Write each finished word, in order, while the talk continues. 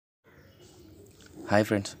Hi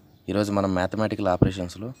friends, ఈరోజు మనం mathematical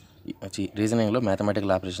ఆపరేషన్స్లో రీజనింగ్లో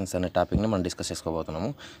mathematical operations అనే టాపిక్ని మనం డిస్కస్ చేసుకోబోతున్నాము.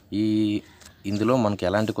 ఇందులో మనకి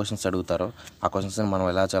ఎలాంటి క్వశ్చన్స్ అడుగుతారో ఆ క్వశ్చన్స్ని మనం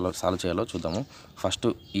ఎలా సాల్వ్ చేయాలో చూద్దాము. ఫస్ట్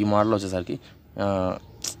ఈ మోడల్ వచ్చేసరికి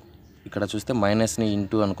ఇక్కడ చూస్తే మైనస్ని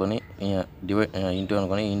ఇంటూ అనుకొని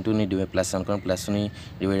ఇంటూని ప్లస్ అనుకొని ప్లస్ని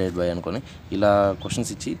డివైడెడ్ బై అనుకొని ఇలా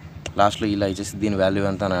క్వశ్చన్స్ ఇచ్చి లాస్ట్లో ఇలా ఇచ్చేసి దీని వాల్యూ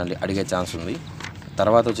ఎంత అని అడిగే ఛాన్స్ ఉంది.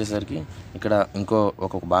 తర్వాత వచ్చేసరికి ఇక్కడ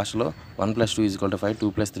ఒక్కొక్క భాషలో 1 + 2 = 5, 2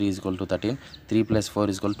 + 3 = 13, 3 +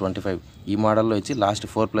 4 = 25 ఈ మోడల్లో ఇచ్చి లాస్ట్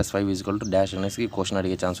 4 + 5 = డాష్ అనేసి క్వశ్చన్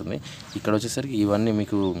అడిగే ఛాన్స్ ఉంది. ఇక్కడ వచ్చేసరికి ఇవన్నీ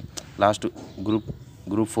మీకు లాస్ట్ గ్రూప్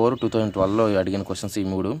 4 2012లో అడిగిన క్వశ్చన్స్ ఈ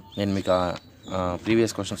మూడు నేను మీకు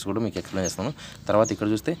ప్రీవియస్ క్వశ్చన్స్ కూడా మీకు ఎక్స్ప్లెయిన్ చేస్తాను. తర్వాత ఇక్కడ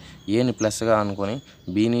చూస్తే ఏని ప్లస్గా అనుకొని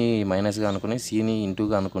బీని మైనస్గా అనుకొని సిని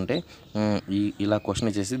ఇంటూగా అనుకుంటే ఇలా క్వశ్చన్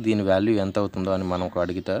ఇచ్చేసి దీని వాల్యూ ఎంత అవుతుందో అని మనకు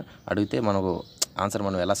అడిగితే మనకు ఆన్సర్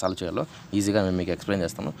మనం ఎలా సాల్వ్ చేయాలో ఈజీగా నేను మీకు ఎక్స్ప్లెయిన్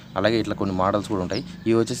చేస్తాను. అలాగే ఇట్లా కొన్ని మోడల్స్ కూడా ఉంటాయి.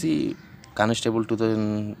 ఇవి వచ్చేసి కానిస్టేబుల్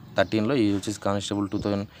 2013లో, ఇవి వచ్చేసి కానిస్టేబుల్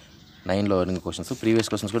 2009లో అడిగిన క్వశ్చన్స్. ప్రీవియస్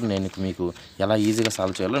క్వశ్చన్స్ కూడా నేను మీకు ఎలా ఈజీగా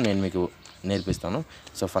సాల్వ్ చేయాలో నేను మీకు నేర్పిస్తాను.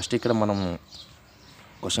 సో ఫస్ట్ ఇక్కడ మనం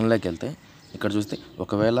క్వశ్చన్లోకి వెళ్తే ఇక్కడ చూస్తే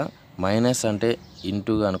ఒకవేళ మైనస్ అంటే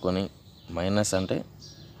ఇంటూగా అనుకొని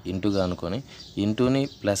ఇంటూని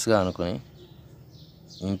ప్లస్గా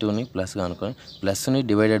అనుకొని ప్లస్ని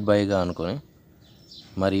డివైడెడ్ బైగా అనుకొని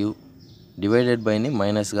మరియు డివైడెడ్ బైని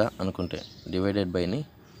మైనస్గా అనుకుంటే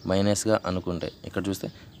ఇక్కడ చూస్తే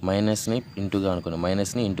మైనస్ని ఇంటూగా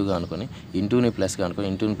అనుకొని ఇంటూని ప్లస్గా అనుకొని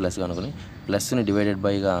ప్లస్ని డివైడెడ్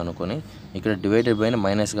బైగా అనుకొని ఇక్కడ డివైడెడ్ బైని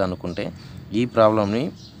మైనస్గా అనుకుంటే ఈ ప్రాబ్లమ్ని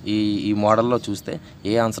ఈ మోడల్లో చూస్తే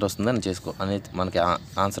ఏ ఆన్సర్ వస్తుందని అనేది మనకి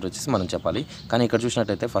ఆన్సర్ వచ్చేసి మనం చెప్పాలి. కానీ ఇక్కడ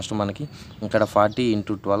చూసినట్టయితే ఫస్ట్ మనకి ఇక్కడ 40 ×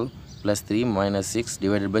 12 + 3 - 6 /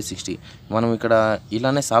 60 మనం ఇక్కడ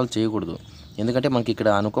ఇలానే సాల్వ్ చేయకూడదు. ఎందుకంటే మనకి ఇక్కడ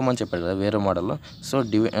అనుకోమని చెప్పారు కదా వేరే మోడల్లో. సో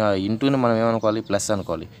ఇంటూని మనం ఏమనుకోవాలి, ప్లస్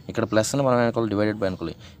అనుకోవాలి. ఇక్కడ ప్లస్ని మనం ఏమనుకోవాలి, డివైడెడ్ బై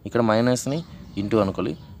అనుకోవాలి. ఇక్కడ మైనస్ని ఇంటూ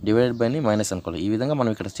అనుకోవాలి, డివైడెడ్ బైని మైనస్ అనుకోవాలి. ఈ విధంగా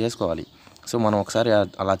మనం ఇక్కడ చేసుకోవాలి. సో మనం ఒకసారి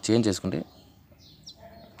అలా చేంజ్ చేసుకుంటే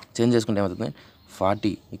ఏమవుతుంది,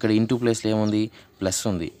 40 ఇక్కడ ఇంటూ ప్లేస్లో ఏముంది, ప్లస్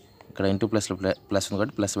ఉంది. ఇక్కడ ఇంటూ ప్లస్లో ప్లస్ ఉంది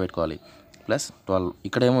కాబట్టి ప్లస్ పెట్టుకోవాలి. +12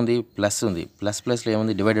 ఇక్కడ ఏముంది, ప్లస్ ఉంది. ప్లస్లో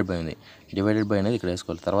ఏముంది, డివైడెడ్ బై ఉంది. డివైడెడ్ బై అనేది ఇక్కడ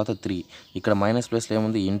వేసుకోవాలి. తర్వాత 3 ఇక్కడ మైనస్ ప్లేస్లో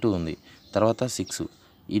ఏముంది, ఇంటూ ఉంది. తర్వాత 6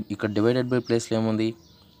 ఇక్కడ డివైడెడ్ బై ప్లేస్లో ఏముంది,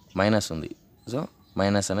 మైనస్ ఉంది. సో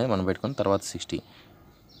మైనస్ అనేది మనం పెట్టుకొని తర్వాత 60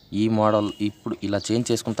 ఈ మోడల్ ఇప్పుడు ఇలా చేంజ్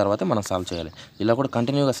చేసుకున్న తర్వాతే మనం సాల్వ్ చేయాలి. ఇలా కూడా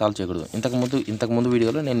కంటిన్యూగా సాల్వ్ చేయకూడదు. ఇంతకుముందు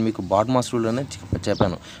వీడియోలో నేను మీకు బాడ్మాస్ రూల్ అనేది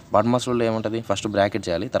చెప్పాను. బాడ్మాస్ రూల్లో ఏముంటుంది, ఫస్ట్ బ్రాకెట్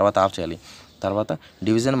చేయాలి, తర్వాత ఆఫ్ చేయాలి, తర్వాత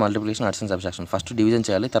division, multiplication, addition, subtraction. First division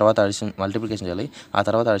చేయాలి, తర్వాత మల్టిప్లికేషన్ చేయాలి, ఆ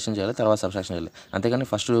తర్వాత అడిషన్ చేయాలి, తర్వాత సబ్ట్రాక్షన్ చేయాలి. అంతేగాని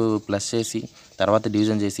ఫస్ట్ ప్లస్ చేసి తర్వాత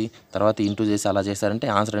డివిజన్ చేసి తర్వాత ఇంటూ చేసి అలా చేశారంటే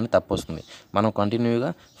ఆన్సర్ అనేది తప్పు వస్తుంది. మనం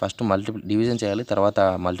కంటిన్యూగా ఫస్ట్ డివిజన్ చేయాలి, తర్వాత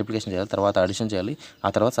మల్టిప్లికేషన్ చేయాలి, తర్వాత అడిషన్ చేయాలి,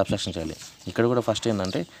 ఆ తర్వాత సబ్ట్రాక్షన్ చేయాలి. ఇక్కడ కూడా ఫస్ట్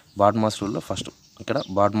ఏంటంటే బాడ్మాస్ రూల్లో ఇక్కడ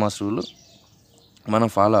బాడ్మాస్ రూల్ మనం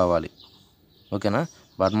ఫాలో అవ్వాలి. ఓకేనా,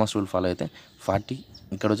 బాడ్మాస్ రూల్ ఫాలో అయితే 40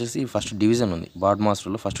 ఇక్కడ వచ్చేసి ఫస్ట్ డివిజన్ ఉంది. బాడ్మాస్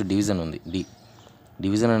రూల్లో ఫస్ట్ డివిజన్ ఉంది,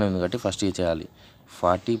 డివిజన్ అనేది ఉంది కాబట్టి ఫస్ట్ ఇది చేయాలి.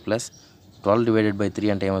 40 + 12 / 3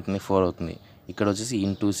 అంటే ఏమవుతుంది, 4 అవుతుంది. ఇక్కడ వచ్చేసి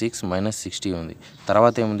ఇంటూ 6 - 60 ఉంది.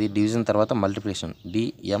 తర్వాత ఏముంది, డివిజన్ తర్వాత మల్టిప్లికేషన్,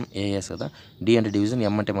 DMAS కదా. D అంటే డివిజన్,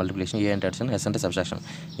 M అంటే మల్టిప్లికేషన్, A అంటే అడిషన్, S అంటే సబ్ట్రాక్షన్.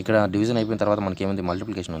 ఇక్కడ డివిజన్ అయిపోయిన తర్వాత మనకి ఏముంది,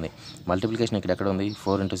 మల్టిప్లికేషన్ ఉంది. మల్టిప్లికేషన్ ఇక్కడ ఎక్కడ ఉంది,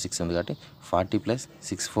 4 × 6 ఉంది కాబట్టి 40 +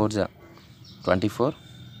 6 = 4 24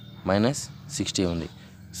 - 60 ఉంది.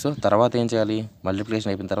 సో తర్వాత ఏం చేయాలి, మల్టిప్లికేషన్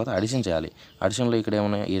అయిపోయిన తర్వాత అడిషన్ చేయాలి. అడిషన్లో ఇక్కడ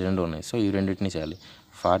ఏమున్నాయి, ఈ రెండు ఉన్నాయి. సో ఈ రెండింటిని చేయాలి.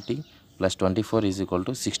 40 + 24 =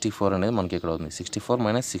 64 అనేది మనకి ఇక్కడ అవుతుంది.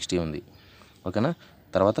 64 - 60 ఉంది. ఓకేనా,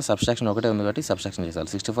 తర్వాత సబ్ట్రాక్షన్ ఒకటే ఉంది కాబట్టి సబ్ట్రాక్షన్ చేయాలి.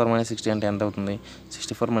 64 - 60 అంటే ఎంత అవుతుంది,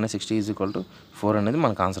 64 - 60 = 4 అనేది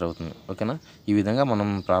మనకు ఆన్సర్ అవుతుంది. ఓకేనా, ఈ విధంగా మనం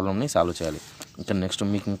ప్రాబ్లమ్ని సాల్వ్ చేయాలి. ఇక్కడ నెక్స్ట్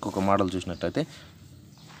మీకు ఇంకొక మోడల్ చూసినట్లయితే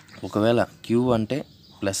ఒకవేళ Q అంటే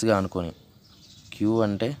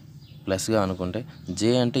ప్లస్గా అనుకుంటే J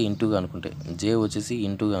అంటే ఇంటూగా అనుకుంటే J వచ్చేసి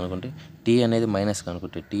ఇంటూగా అనుకుంటే T అనేది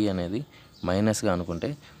మైనస్గా అనుకుంటే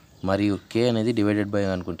మరియు K అనేది డివైడెడ్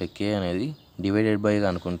బైగా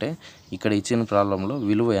అనుకుంటే ఇక్కడ ఇచ్చిన ప్రాబ్లంలో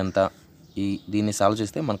విలువ ఎంత, దీన్ని సాల్వ్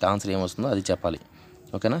చేస్తే మనకు ఆన్సర్ ఏమొస్తుందో అది చెప్పాలి.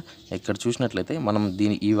 ఓకేనా, ఇక్కడ చూసినట్లయితే మనం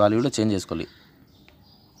ఈ వాల్యూలో చేంజ్ చేసుకోవాలి.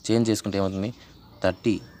 చేంజ్ చేసుకుంటే ఏమవుతుంది,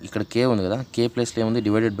 30 ఇక్కడ K ఉంది కదా, K ప్లేస్లో ఏముంది,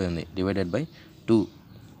 డివైడెడ్ బై ఉంది, డివైడెడ్ బై 2.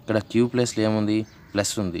 ఇక్కడ Q ప్లేస్లో ఏముంది,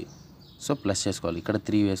 ప్లస్ ఉంది. సో ప్లస్ చేసుకోవాలి. ఇక్కడ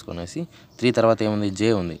 3 వేసుకొనేసి 3 తర్వాత ఏముంది, J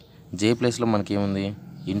ఉంది. J ప్లేస్లో మనకి ఏముంది,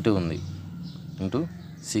 ఇంటూ ఉంది, ఇంటూ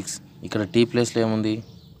 6. ఇక్కడ T ప్లేస్లో ఏముంది,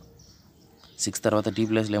 6 తర్వాత T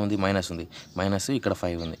ప్లేస్లో ఏముంది, మైనస్ ఉంది, మైనస్ ఇక్కడ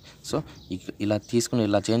 5 ఉంది. సో ఇలా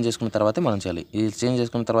చేంజ్ చేసుకున్న తర్వాతే మనం చేయాలి. ఇది చేంజ్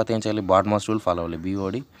చేసుకున్న తర్వాత ఏం చేయాలి, బాడ్మాస్ రూల్ ఫాలో అవ్వాలి.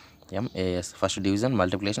 BOD MAS first division,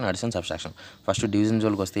 multiplication, addition, subtraction. First division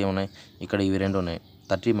జోలికి వస్తే ఏమున్నాయి, ఇక్కడ ఇవి రెండు ఉన్నాయి.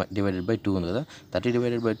 30/2 ఉంది కదా,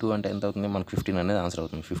 30/2 అంటే ఎంత అవుతుంది మనకు 15 అనేది ఆన్సర్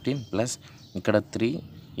అవుతుంది. 15 ప్లస్ ఇక్కడ 3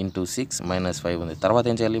 × 6 - 5 ఉంది. తర్వాత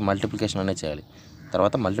ఏం చేయాలి, మల్టిప్లికేషన్ అనేది చేయాలి.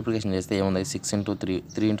 తర్వాత మల్టిప్లికేషన్ చేస్తే ఏముంది, 6 × 3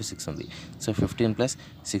 3 × 6 ఉంది. సో 15 ప్లస్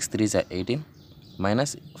 6 3 18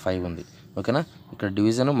 -5 ఉంది. ఓకేనా, ఇక్కడ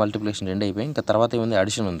డివిజన్ మల్టిప్లికేషన్ రెండు అయిపోయి ఇంకా తర్వాత ఏముంది,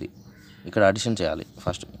 అడిషన్ ఉంది. ఇక్కడ అడిషన్ చేయాలి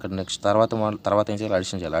ఫస్ట్. ఇక్కడ నెక్స్ట్ తర్వాత ఏం చేయాలి,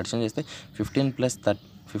 అడిషన్ చేయాలి. అడిషన్ చేస్తే 15 +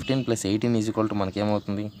 18 = మనకి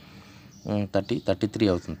ఏమవుతుంది, 33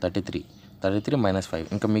 అవుతుంది. 33 -5.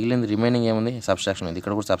 ఇంకా మిగిలింది రిమైనింగ్ ఏముంది, సబ్ట్రాక్షన్ ఉంది.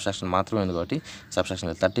 ఇక్కడ కూడా సబ్ట్రాక్షన్ మాత్రమే ఉంది కాబట్టి సబ్ట్రాక్షన్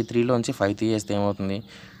లేదు. 33లోంచి 5 తీసేస్తే ఏమవుతుంది,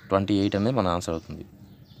 28 అనేది మన ఆన్సర్ అవుతుంది.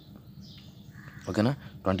 ఓకేనా,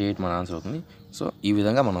 28 మన ఆన్సర్ అవుతుంది. సో ఈ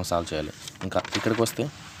విధంగా మనం సాల్వ్ చేయాలి. ఇంకా ఇక్కడికి వస్తే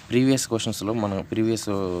ప్రీవియస్ క్వశ్చన్స్లో మనం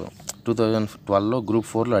 2012లో గ్రూప్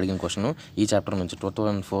 4లో అడిగిన క్వశ్చన్ ఈ చాప్టర్ నుంచి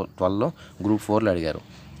 2012లో గ్రూప్ 4లో అడిగారు.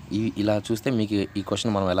 ఇలా చూస్తే మీకు ఈ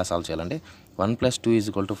క్వశ్చన్ మనం ఎలా సాల్వ్ చేయాలంటే 1 + 2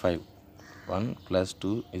 = 5, 1 +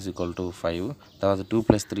 2 = 5, తర్వాత 2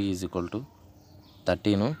 + 3 =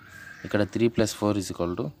 13, ఇక్కడ 3 + 4 =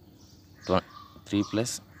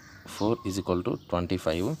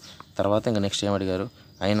 25. తర్వాత ఇంకా నెక్స్ట్ ఏం అడిగారు,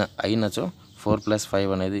 అయినచో 4 + 5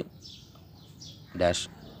 అనేది డాష్,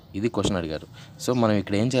 ఇది క్వశ్చన్ అడిగారు. సో మనం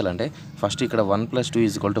ఇక్కడ ఏం చేయాలంటే ఫస్ట్ ఇక్కడ 1 + 2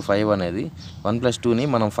 = 5 అనేది 1 + 2ని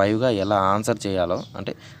మనం 5గా ఎలా ఆన్సర్ చేయాలో,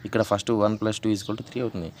 అంటే ఇక్కడ ఫస్ట్ 1 + 2 = 3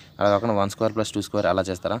 అవుతుంది. అలా కాకుండా 1² + 2² అలా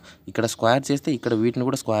చేస్తారా, ఇక్కడ స్క్వేర్ చేస్తే ఇక్కడ వీటిని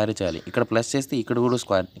కూడా స్క్వేర్ చేయాలి, ఇక్కడ ప్లస్ చేస్తే ఇక్కడ కూడా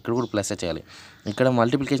స్క్వేర్, ఇక్కడ కూడా ప్లస్ చేయాలి, ఇక్కడ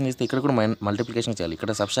మల్టిప్లికేషన్ చేస్తే ఇక్కడ కూడా మల్టిప్లికేషన్ చేయాలి,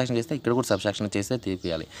 ఇక్కడ సబ్ట్రాక్షన్ చేస్తే ఇక్కడ కూడా సబ్ట్రాక్షన్ చేస్తే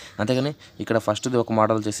తీపియాలి. అంతేగాని ఇక్కడ ఫస్ట్ది ఒక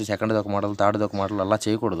మోడల్ చేసి సెకండ్ది ఒక మోడల్, థర్డ్ది ఒక మోడల్ అలా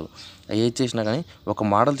చేయకూడదు. ఏది చేసినా కానీ ఒక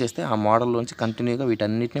మోడల్ చేస్తే ఆ మోడల్లోంచి కంటిన్యూగా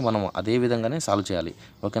వీటన్నిటిని మనం అదే విధంగానే సాల్వ్ చేయాలి.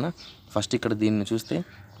 ఓకేనా, ఫస్ట్ ఇక్కడ దీన్ని చూస్తే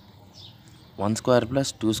 1² +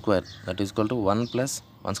 2² దట్ ఈజ్ ఈక్వల్ టు 1 +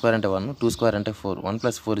 1² అంటే 1, 2² అంటే 4, 1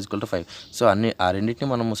 + 4 = 5. సో ఆ రెండింటిని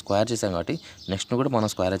మనం స్క్వేర్ చేసాం కాబట్టి నెక్స్ట్ కూడా మనం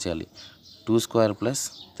స్క్వేర్ చేయాలి. 2² +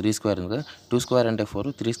 3² ఉంది కదా, 2² అంటే 4,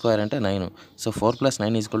 3² అంటే 9. సో 4 +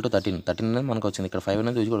 9 = 13. 13 అనేది మనకు వచ్చింది. ఇక్కడ 5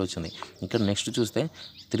 అనేది కూడా వచ్చింది. ఇక్కడ నెక్స్ట్ చూస్తే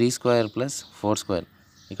 3² + 4²,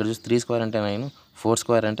 ఇక్కడ చూస్తే 3² అంటే 9,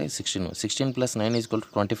 4² అంటే 16. 16 + 9 =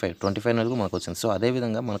 25. 25 అనేది కూడా మనకు వచ్చింది. సో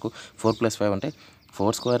అదేవిధంగా మనకు 4 + 5 అంటే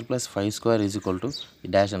 4² + 5²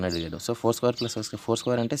 = డాష్ అనేది అడిగాడు. సో 4² +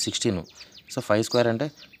 4² అంటే 16. సో 5² అంటే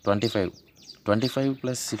 25. 25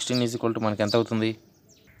 + 16 = మనకి ఎంత అవుతుంది,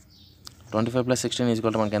 25 +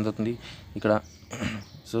 16 మనకి ఎంత అవుతుంది ఇక్కడ.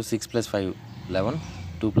 సో 6 + 5 11,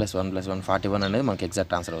 2 + 1 + 1 41 అనేది మనకి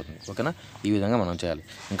ఎగ్జాక్ట్ ఆన్సర్ అవుతుంది. ఓకేనా, ఈ విధంగా మనం చేయాలి.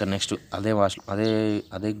 ఇంకా నెక్స్ట్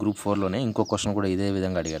అదే గ్రూప్ 4లోనే ఇంకో క్వశ్చన్ కూడా ఇదే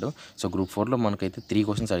విధంగా అడిగాడు. సో గ్రూప్ 4లో మనకైతే 3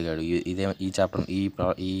 క్వశ్చన్స్ అడిగాడు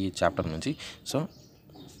ఈ చాప్టర్ నుంచి. సో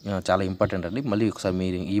చాలా ఇంపార్టెంట్ అండి. మళ్ళీ ఒకసారి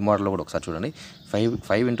మీరు ఈ మోడల్లో కూడా ఒకసారి చూడండి. 5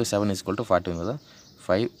 × 7 = 40 ఉంది కదా,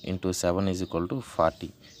 5 × 7 = 40.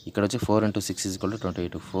 ఇక్కడ వచ్చి 4 × 6 =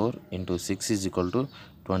 28, 4 × 6 =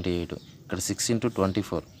 28. ఇక్కడ 6 ×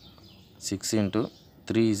 24, 6 ×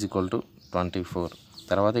 3 = 24.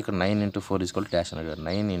 తర్వాత ఇక్కడ 9 × 4 = డాష్ అని అడిగారు.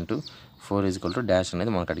 9 × 4 = డాష్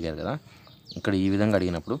అనేది మనకు అడిగారు కదా. ఇక్కడ ఈ విధంగా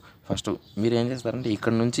అడిగినప్పుడు ఫస్ట్ మీరు ఏం చేస్తారంటే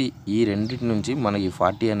ఇక్కడ నుంచి ఈ రెండింటి నుంచి మనకి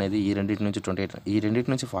 40 అనేది, ఈ రెండింటి నుంచి 28, ఈ రెండింటి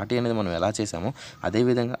నుంచి 40 అనేది మనం ఎలా చేసామో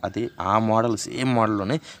అదేవిధంగా ఆ మోడల్ సేమ్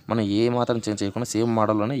మోడల్లోనే మనం ఏ మాత్రం చేంజ్ చేయకుండా సేమ్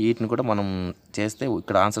మోడల్లోనే వీటిని కూడా మనం చేస్తే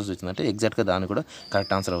ఇక్కడ ఆన్సర్స్ వచ్చిందంటే ఎగ్జాక్ట్గా దాన్ని కూడా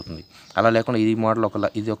కరెక్ట్ ఆన్సర్ అవుతుంది. అలా లేకుండా ఈ మోడల్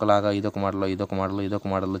ఇది ఒకలాగా ఇదొక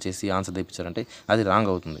మోడల్లో చేసి ఆన్సర్ తెప్పించారంటే అది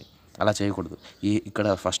రాంగ్ అవుతుంది. అలా చేయకూడదు. ఇక్కడ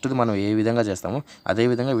ఫస్ట్ది మనం ఏ విధంగా చేస్తామో అదే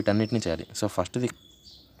విధంగా వీటన్నిటిని చేయాలి. సో ఫస్ట్ది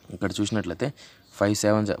ఇక్కడ చూసినట్లయితే 5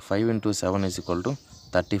 × 7 =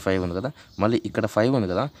 35 ఉంది కదా, మళ్ళీ ఇక్కడ 5 ఉంది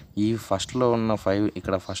కదా, ఈ ఫస్ట్లో ఉన్న 5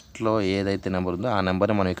 ఇక్కడ ఫస్ట్లో ఏదైతే నెంబర్ ఉందో ఆ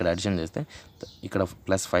నెంబర్ని మనం ఇక్కడ అడిషన్ చేస్తే ఇక్కడ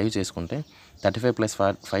 +5 చేసుకుంటే 35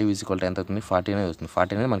 + 5 ఎంత అవుతుంది, 40 అనేది వస్తుంది.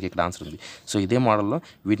 40 అనేది మనకి ఇక్కడ ఆన్సర్ ఉంది. సో ఇదే మోడల్లో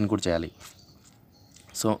వీటిని కూడా చేయాలి.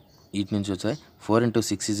 సో వీటి నుంచి వచ్చే 4 ×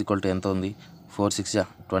 6 ఎంత ఉంది, 4 × 6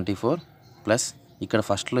 = 24 ప్లస్ ఇక్కడ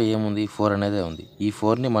ఫస్ట్లో ఏముంది 4 అనేదే ఉంది. ఈ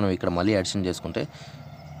 4ని మనం ఇక్కడ మళ్ళీ అడిషన్ చేసుకుంటే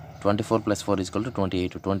 24 + 4 =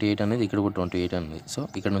 28. 28 అనేది ఇక్కడ కూడా 28 అనేది. సో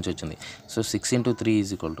ఇక్కడ నుంచి వచ్చింది. సో 6 ×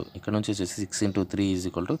 3 ఇక్కడ నుంచి వచ్చేసి 6 × 3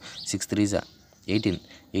 = 6 3 18.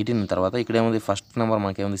 18 తర్వాత ఇక్కడ ఏముంది, ఫస్ట్ నెంబర్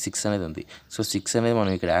మనకి ఏముంది 6 అనేది ఉంది. సో 6 అనేది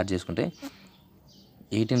మనం ఇక్కడ యాడ్ చేసుకుంటే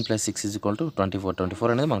 18 + 6 = 24.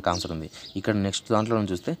 24 అనేది మనకు ఆన్సర్ ఉంది. ఇక్కడ నెక్స్ట్ దాంట్లో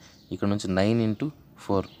నుంచి చూస్తే ఇక్కడ నుంచి 9 ×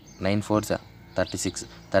 4, 9 4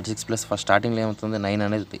 36 ప్లస్ ఫస్ట్ స్టార్టింగ్లో ఏమవుతుంది 9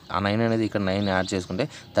 అనేది, ఆ 9 అనేది ఇక్కడ 9 యాడ్ చేసుకుంటే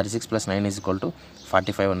 36 + 9 =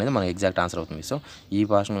 45 అనేది మనకి ఎగ్జాక్ట్ ఆన్సర్ అవుతుంది. సో ఈ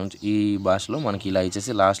భాషలో మనకి ఇలా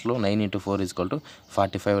ఇచ్చేసి లాస్ట్లో 9 × 4 =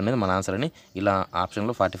 45 అనేది మన ఆన్సర్ అని ఇలా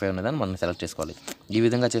ఆప్షన్లో 45 అనేదాన్ని మనం సెలెక్ట్ చేసుకోవాలి. ఈ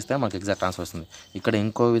విధంగా చేస్తే మనకి ఎగ్జాక్ట్ ఆన్సర్ వస్తుంది. ఇక్కడ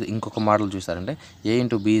ఇంకొక మోడల్ చూసారంటే A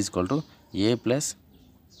 × B = A +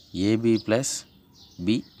 AB + B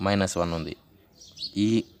 - 1 ఉంది. ఈ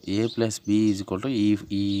A + B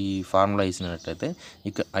ఈ ఫార్ములా ఇచ్చినట్టయితే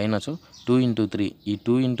ఇక అయినచో 2 × 3, ఈ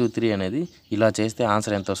 2 × 3 అనేది ఇలా చేస్తే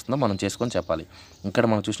ఆన్సర్ ఎంత వస్తుందో మనం చేసుకొని చెప్పాలి. ఇక్కడ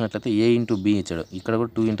మనం చూసినట్లయితే A × B ఇచ్చాడు, ఇక్కడ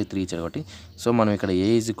కూడా 2 × 3 ఇచ్చాడు కాబట్టి సో మనం ఇక్కడ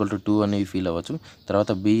A = 2 అనేవి ఫీల్ అవ్వచ్చు,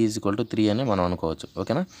 తర్వాత B = 3 అని మనం అనుకోవచ్చు.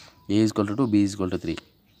 ఓకేనా, A = 2, B = 3.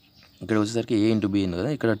 ఇక్కడ వచ్చేసరికి A × B ఉంది కదా,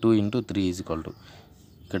 ఇక్కడ 2 × 3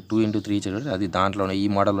 ఇక్కడ 2 × 3 ఇచ్చాడు, అది దాంట్లోనే ఈ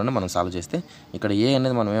మోడల్లోనే మనం సాల్వ్ చేస్తే ఇక్కడ A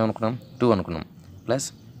అనేది మనం ఏమనుకున్నాం 2 అనుకున్నాం, ప్లస్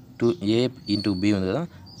 2 A × B ఉంది కదా,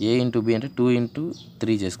 A × B అంటే 2 ×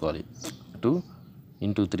 3 చేసుకోవాలి, 2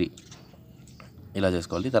 × 3 ఇలా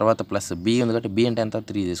చేసుకోవాలి. తర్వాత ప్లస్ B ఉంది కాబట్టి B అంటే ఎంత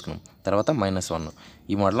 3 చేసుకున్నాం, తర్వాత -1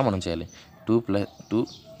 ఈ మోడల్లో మనం చేయాలి. 2 + 2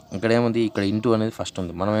 ఇక్కడ ఏముంది, ఇక్కడ ఇంటూ అనేది ఫస్ట్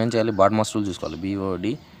ఉంది, మనం ఏం చేయాలి బాడ్మాస్ రూల్ చూసుకోవాలి.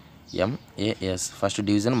 BODMAS first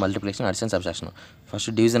division, multiplication, addition, subtraction. First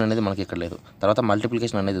division అనేది మనకి ఇక్కడ లేదు, తర్వాత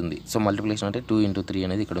మల్టిప్లికేషన్ అనేది ఉంది. సో మల్టిప్లికేషన్ అంటే 2 × 3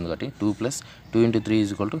 అనేది ఇక్కడ ఉంది కాబట్టి 2 + 2 × 3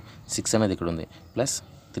 = 6 అనేది ఇక్కడ ఉంది, ప్లస్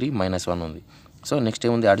 3 - 1 ఉంది. సో నెక్స్ట్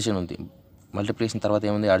ఏముంది అడిషన్ ఉంది, మల్టిప్లికేషన్ తర్వాత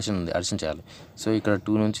ఏముంది అడిషన్ ఉంది, అడిషన్ చేయాలి. సో ఇక్కడ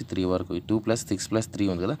 2 నుంచి 3 వరకు 2 + 6 + 3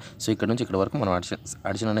 ఉంది కదా, సో ఇక్కడ నుంచి ఇక్కడ వరకు మనం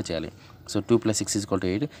అడిషన్ అనేది చేయాలి. సో 2 + 6 =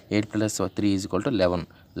 8, 8 + 3 = 11,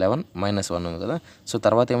 11 - 1 ఉంది కదా. సో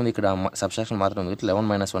తర్వాత ఏముంది ఇక్కడ సబ్ట్రాక్షన్ మాత్రం ఉంది, 11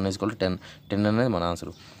 - 1 = 10, 10 అనేది మన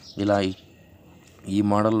ఆన్సర్. ఇలా ఈ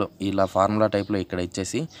మోడల్లో ఇలా ఫార్ములా టైప్లో ఇక్కడ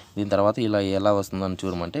ఇచ్చేసి దీని తర్వాత ఇలా ఎలా వస్తుందని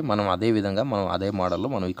చూడమంటే మనం అదే విధంగా మనం అదే మోడల్లో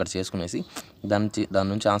మనం ఇక్కడ చేసుకునేసి దాని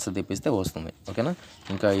నుంచి ఆన్సర్ తెప్పిస్తే వస్తుంది. ఓకేనా,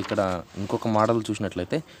 ఇంకా ఇక్కడ ఇంకొక మోడల్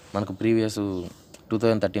చూసినట్లయితే మనకు ప్రీవియస్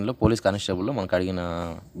 2013లో పోలీస్ కానిస్టేబుల్లో మనకు అడిగిన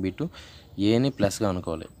బిట్టు ఏని ప్లస్గా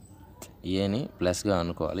అనుకోవాలి, ఏని ప్లస్గా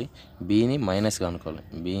అనుకోవాలి, బీని మైనస్గా అనుకోవాలి,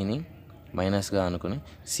 బీని మైనస్గా అనుకుని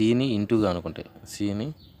సిని ఇంటూగా అనుకుంటే, సిని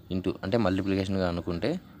ఇంటూ అంటే మల్టిప్లికేషన్గా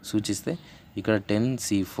అనుకుంటే సూచిస్తే ఇక్కడ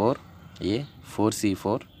 10C4A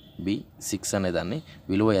 4C4B 6 అనేదాన్ని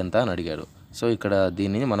విలువ ఎంత అని అడిగాడు. సో ఇక్కడ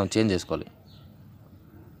దీన్ని మనం చేంజ్ చేసుకోవాలి.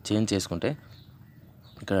 చేంజ్ చేసుకుంటే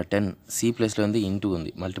ఇక్కడ 10C ప్లేస్లో ఉంది, ఇంటూ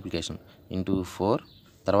ఉంది మల్టిప్లికేషన్, ఇంటూ 4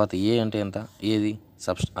 తర్వాత A అంటే ఎంత, ఏది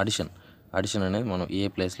అడిషన్ అనేది మనం A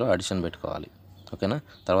ప్లేస్లో అడిషన్ పెట్టుకోవాలి. ఓకేనా,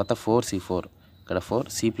 తర్వాత 4C4 ఇక్కడ 4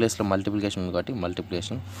 C ప్లేస్లో మల్టిప్లికేషన్ ఉంది కాబట్టి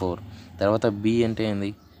మల్టిప్లికేషన్ 4, తర్వాత B అంటే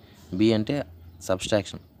ఏంది, B అంటే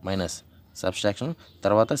సబ్ట్రాక్షన్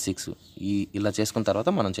తర్వాత 6 ఇలా చేసుకున్న తర్వాత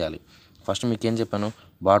మనం చేయాలి. ఫస్ట్ మీకు ఏం చెప్పాను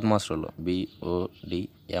BODMAS రూల్లో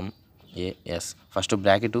BODMAS first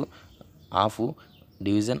bracket of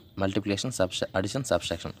division, multiplication, addition,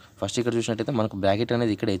 subtraction. First ఇక్కడ చూసినట్టయితే మనకు బ్రాకెట్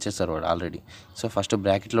అనేది ఇక్కడ ఇచ్చేస్తారు వాడు ఆల్రెడీ. సో ఫస్ట్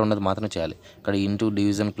బ్రాకెట్లో ఉన్నది మాత్రమే చేయాలి. ఇక్కడ ఇంటూ,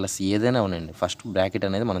 డివిజన్, ప్లస్ ఏదైనా ఉండండి, ఫస్ట్ బ్రాకెట్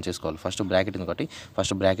అనేది మనం చేసుకోవాలి. ఫస్ట్ బ్రాకెట్ ఉంది కాబట్టి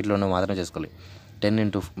ఫస్ట్ బ్రాకెట్లో ఉన్నది మాత్రమే చేసుకోవాలి.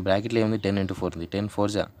 10 బ్రాకెట్లో ఏముంది 10 × 4 ఉంది, 10 × 4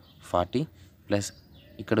 = 40, ప్లస్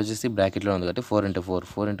ఇక్కడ వచ్చేసి బ్రాకెట్లో ఉంది కాబట్టి 4 × 4,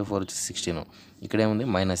 4 × 4 వచ్చేసి 16, ఇక్కడ ఏముంది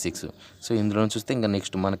 -6. సో ఇందులో చూస్తే ఇంకా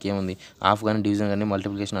నెక్స్ట్ మనకి ఏముంది హాఫ్ కానీ డివిజన్ కానీ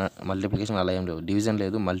మల్టిప్లికేషన్ అలా ఏం లేవు, డివిజన్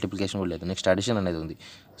లేదు, మల్టిప్లికేషన్ కూడా లేదు, నెక్స్ట్ అడిషన్ అనేది ఉంది.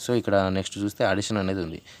 సో ఇక్కడ నెక్స్ట్ చూస్తే అడిషన్ అనేది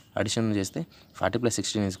ఉంది, అడిషన్ చేస్తే 40 +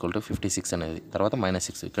 16 = 56 అనేది, తర్వాత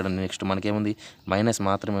 -6. ఇక్కడ నెక్స్ట్ మనకేముంది మైనస్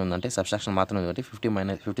మాత్రమే ఉందంటే సబ్ట్రాక్షన్ మాత్రమే ఉంది కాబట్టి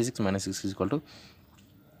 56 - 6 =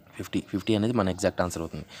 50 అనేది మన ఎగ్జాక్ట్ ఆన్సర్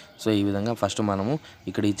అవుతుంది. సో ఈ విధంగా ఫస్ట్ మనము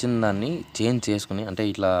ఇక్కడ ఇచ్చిన దాన్ని చేంజ్ చేసుకుని అంటే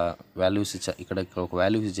ఇట్లా వాల్యూస్ ఇక్కడ ఒక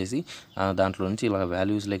వాల్యూస్ ఇచ్చేసి దాంట్లో నుంచి ఇలా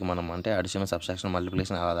వాల్యూస్లోకి మనం అంటే అడిషన్, సబ్ట్రాక్షన్,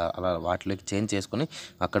 మల్టిప్లికేషన్ అలా వాటిలోకి చేంజ్ చేసుకుని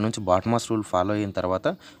అక్కడ నుంచి బాడ్మాస్ రూల్ ఫాలో అయిన తర్వాత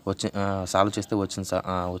సాల్వ్ చేస్తే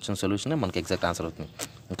వచ్చిన సొల్యూషన్ మనకి ఎగ్జాక్ట్ ఆన్సర్ అవుతుంది.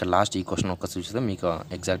 ఇక్కడ లాస్ట్ ఈ క్వశ్చన్ ఒక్క చూస్తే మీకు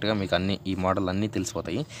ఎగ్జాక్ట్గా మీకు అన్ని ఈ మోడల్ అన్నీ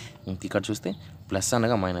తెలిసిపోతాయి. ఇక్కడ చూస్తే ప్లస్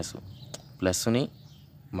అనగా మైనస్, ప్లస్ని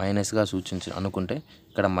మైనస్గా అనుకుంటే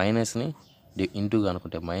ఇక్కడ మైనస్ని ఇంటూగా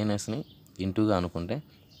అనుకుంటే, మైనస్ని ఇంటూగా అనుకుంటే,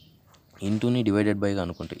 ఇంటూని డివైడెడ్ బైగా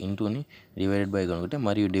అనుకుంటే, ఇంటూని డివైడెడ్ బైగా అనుకుంటే,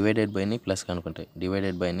 మరియు డివైడెడ్ బైని ప్లస్గా అనుకుంటే,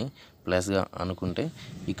 డివైడెడ్ బైని ప్లస్గా అనుకుంటే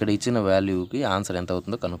ఇక్కడ ఇచ్చిన వాల్యూకి ఆన్సర్ ఎంత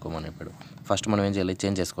అవుతుందో కనుక్కోమని చెప్పాడు. ఫస్ట్ మనం ఏం చేయాలి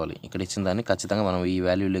చేంజ్ చేసుకోవాలి, ఇక్కడ ఇచ్చిన దాన్ని ఖచ్చితంగా మనం ఈ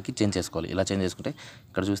వాల్యూలోకి చేంజ్ చేసుకోవాలి. ఇలా చేంజ్ చేసుకుంటే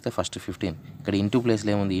ఇక్కడ చూస్తే ఫస్ట్ 15, ఇక్కడ ఇంటూ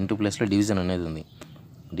ప్లేస్లో ఏముంది, ఇంటూ ప్లేస్లో డివిజన్ అనేది ఉంది,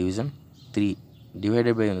 డివిజన్ 3,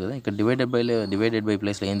 డివైడెడ్ బై ఉంది కదా, ఇక్కడ డివైడెడ్ బై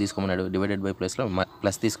ప్లేస్లో ఏం తీసుకోమన్నాడు, డివైడెడ్ బై ప్లేస్లో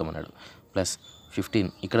ప్లస్ తీసుకోమన్నాడు, ప్లస్ 15.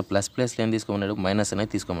 ఇక్కడ ప్లస్ ప్లేస్లో ఏం తీసుకోమన్నాడు మైనస్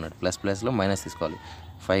అనేది తీసుకోమన్నాడు, ప్లస్ ప్లేస్లో మైనస్ తీసుకోవాలి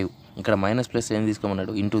 5. ఇక్కడ మైనస్ ప్లేస్లో ఏం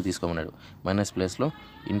తీసుకోమన్నాడు ఇంటూ తీసుకోమన్నాడు, మైనస్ ప్లేస్లో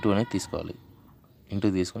ఇంటూ అనేది తీసుకోవాలి, ఇంటూ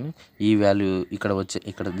తీసుకొని ఈ వాల్యూ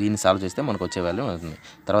ఇక్కడ దీన్ని సాల్వ్ చేస్తే మనకు వచ్చే వాల్యూ అవుతుంది.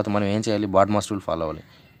 తర్వాత మనం ఏం చేయాలి బాడ్మాస్ రూల్ ఫాలో అవ్వాలి.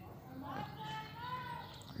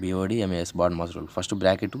 BODMAS BODMAS rule. First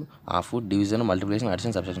bracket, half, division, multiplication,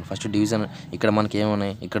 addition, subtraction. First division ఇక్కడ మనకి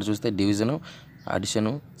ఏమున్నాయి, ఇక్కడ చూస్తే division,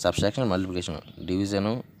 addition, subtraction, multiplication.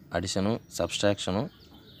 Division, addition, subtraction,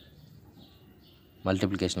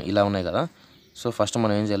 multiplication ఇలా ఉన్నాయి కదా. సో ఫస్ట్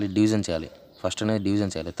మనం ఏం చేయాలి, డివిజన్ చేయాలి. ఫస్ట్ అనేది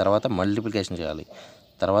డివిజన్ చేయాలి, తర్వాత మల్టిప్లికేషన్ చేయాలి,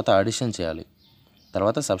 తర్వాత అడిషన్ చేయాలి,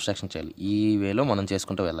 తర్వాత సబ్ట్రాక్షన్ చేయాలి. ఈ వేలో మనం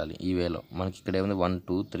చేసుకుంటూ వెళ్ళాలి. ఈ వేలో మనకి ఇక్కడ ఏముంది 1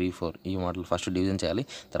 2 3 4 ఈ మోడల్. ఫస్ట్ డివిజన్ చేయాలి,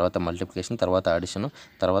 తర్వాత మల్టిప్లికేషన్, తర్వాత అడిషన్,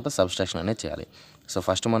 తర్వాత సబ్ట్రాక్షన్ అనేది చేయాలి. సో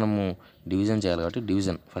ఫస్ట్ మనము డివిజన్ చేయాలి కాబట్టి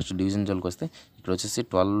ఫస్ట్ డివిజన్ జోలికి వస్తే ఇక్కడ వచ్చేసి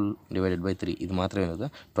 12/3 ఇది మాత్రమే కదా.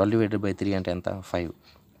 12/3 అంటే ఎంత, 5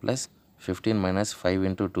 ప్లస్ 15 - 5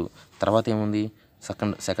 × 2. తర్వాత ఏముంది,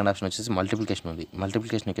 సెకండ్ ఆప్షన్ వచ్చేసి మల్టిప్లికేషన్ ఉంది.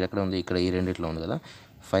 మల్టిప్లికేషన్ ఇక్కడ ఎక్కడ ఉంది, ఇక్కడ ఈ రెండిట్లో ఉంది కదా.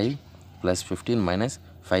 5 + 15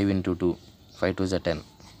 - 5 × 2, 5 2 = 10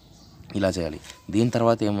 ఇలా చేయాలి. దీని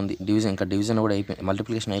తర్వాత ఏముంది, డివిజన్ కూడా అయిపోయింది,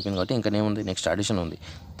 మల్టిప్లికేషన్ అయిపోయింది కాబట్టి ఇంకా ఏముంది, నెక్స్ట్ అడిషన్ ఉంది.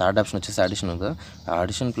 థర్డ్ ఆప్షన్ వచ్చేసి అడిషన్ ఉంది కదా. ఆ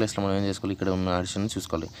అడిషన్ ప్లేస్లో మనం ఏం చేసుకోవాలి, ఇక్కడ ఉన్న అడిషన్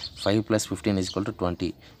చూసుకోవాలి. 5 + 15 = 20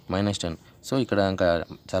 - 10. సో ఇక్కడ ఇంకా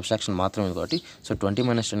సబ్ట్రాక్షన్ మాత్రమే ఉంది కాబట్టి సో 20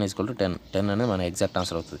 - 10 = 10. 10 అనేది మన ఎగ్జాక్ట్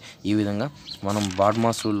ఆన్సర్ అవుతుంది. ఈ విధంగా మనం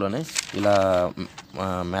బాడ్మాస్ రూల్లోనే ఇలా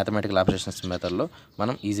మ్యాథమెటికల్ ఆపరేషన్స్ మెథడ్లో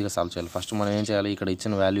మనం ఈజీగా సాల్వ్ చేయాలి. ఫస్ట్ మనం ఏం చేయాలి, ఇక్కడ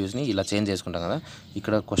ఇచ్చిన వాల్యూస్ని ఇలా చేంజ్ చేసుకుంటాం కదా.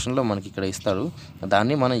 ఇక్కడ క్వశ్చన్లో మనకి ఇక్కడ ఇస్తాడు,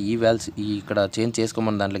 దాన్ని మనం ఇక్కడ చేంజ్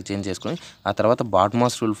చేసుకోమని దాంట్లోకి చేంజ్ చేసుకొని ఆ తర్వాత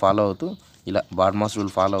బాడ్మాస్ రూల్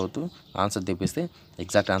ఫాలో అవుతూ ఆన్సర్ తెప్పిస్తే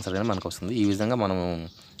ఎగ్జాక్ట్ ఆన్సర్ అనేది మనకు వస్తుంది. ఈ విధంగా మనము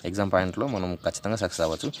ఎగ్జామ్ పాయింట్లో మనం ఖచ్చితంగా సక్సెస్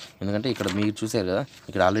అవ్వచ్చు. ఎందుకంటే ఇక్కడ మీరు చూసారు కదా,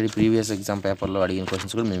 ఇక్కడ ఆల్రెడీ ప్రీవియస్ ఎగ్జామ్ పేపర్లో అడిగిన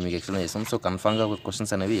క్వశ్చన్స్ కూడా మేము మీకు ఎక్స్ప్లెయిన్ చేస్తాం. సో కన్ఫామ్గా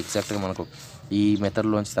క్వశ్చన్స్ అనేవి ఎగ్జాక్ట్గా మనకు ఈ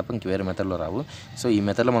మెథడ్లోంచి తప్ప ఇంక వేరే మెథడ్లో రావు. సో ఈ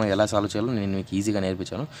మెథడ్లో మనం ఎలా సాల్వ్ చేయాలో నేను మీకు ఈజీగా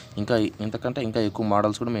నేర్పించాను. ఇంకా ఎక్కువ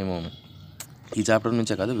మోడల్స్ కూడా మేము ఈ చాప్టర్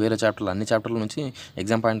నుంచే కాదు, వేరే అన్ని చాప్టర్ల నుంచి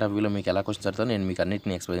ఎగ్జామ్ పాయింట్ ఆఫ్ వ్యూలో మీకు ఎలా క్వశ్చన్స్ అడుగుతారో నేను మీకు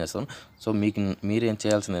అన్నింటినీ ఎక్స్ప్లెయిన్ చేస్తాను. సో మీరేం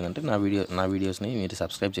చేయాల్సింది ఏంటంటే నా వీడియోస్ని మీరు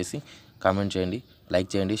సబ్స్క్రైబ్ చేసి కామెంట్ చేయండి, లైక్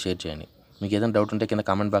చేయండి, షేర్ చేయండి. మీకు ఏదైనా డౌట్ ఉంటే కింద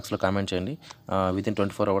కామెంట్ బాక్స్లో కామెంట్ చేయండి. వితిన్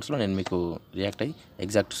 24 అవర్స్లో నేను మీకు రియాక్ట్ అయ్యి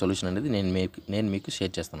ఎగ్జాక్ట్ సొల్యూషన్ అనేది నేను మీకు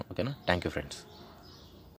షేర్ చేస్తాను. ఓకేనా. Thank you friends.